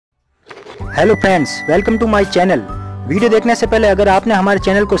Hello friends, welcome to my channel. Video देखने से पहले अगर आपने हमारे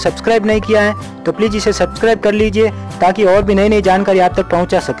चैनल को सब्सक्राइब नहीं किया है तो प्लीज़ इसे सब्सक्राइब कर लीजिए ताकि और भी नई नई जानकारी आप तक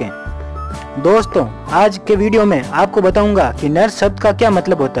पहुंचा सकें। दोस्तों, आज के वीडियो में आपको बताऊंगा कि नर्स शब्द का क्या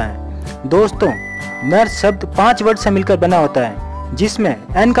मतलब होता है। दोस्तों, नर्स शब्द 5 वर्ड से मिलकर बना होता है, जिसमें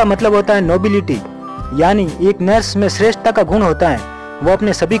एन का मतलब होता है नोबिलिटी, यानी एक नर्स में श्रेष्ठता का गुण होता है, वो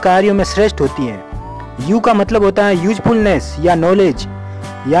अपने सभी कार्यों में श्रेष्ठ होती है। यू का मतलब होता है यूजफुलनेस या नॉलेज,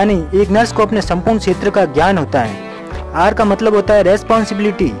 यानी एक नर्स को अपने संपूर्ण क्षेत्र का ज्ञान होता है। आर का मतलब होता है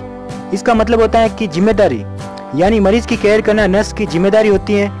रेस्पॉन्सिबिलिटी, इसका मतलब होता है कि जिम्मेदारी, यानी मरीज की केयर करना नर्स की जिम्मेदारी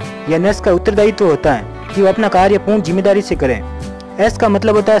होती है या नर्स का उत्तरदायित्व होता है कि वो अपना कार्य पूर्ण जिम्मेदारी से करें। एस का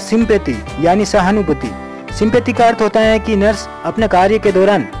मतलब होता है सिंपैथी, यानी सहानुभूति। सिंपैथी का अर्थ होता है कि नर्स अपने कार्य के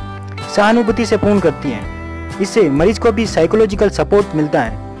दौरान सहानुभूति से पूर्ण करती हैं, इससे मरीज को भी साइकोलॉजिकल सपोर्ट मिलता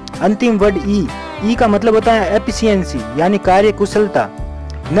है। अंतिम वर्ड ई का मतलब होता है एफिशिएंसी, यानी कार्य कुशलता।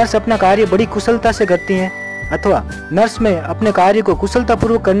 नर्स अपना कार्य बड़ी कुशलता से करती हैं, अथवा नर्स में अपने कार्य को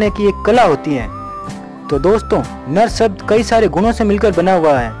कुशलतापूर्वक करने की एक कला होती है। तो दोस्तों, नर्स शब्द कई सारे गुणों से मिलकर बना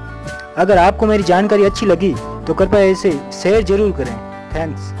हुआ है। अगर आपको मेरी जानकारी अच्छी लगी तो कृपया इसे शेयर जरूर करें।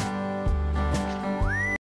 थैंक्स।